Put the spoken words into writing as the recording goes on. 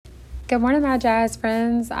Good morning, my jazz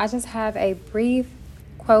friends. I just have a brief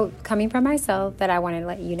quote coming from myself that I want to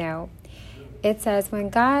let you know. It says, when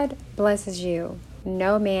God blesses you,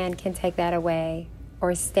 no man can take that away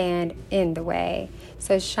or stand in the way.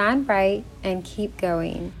 So shine bright and keep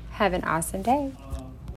going. Have an awesome day.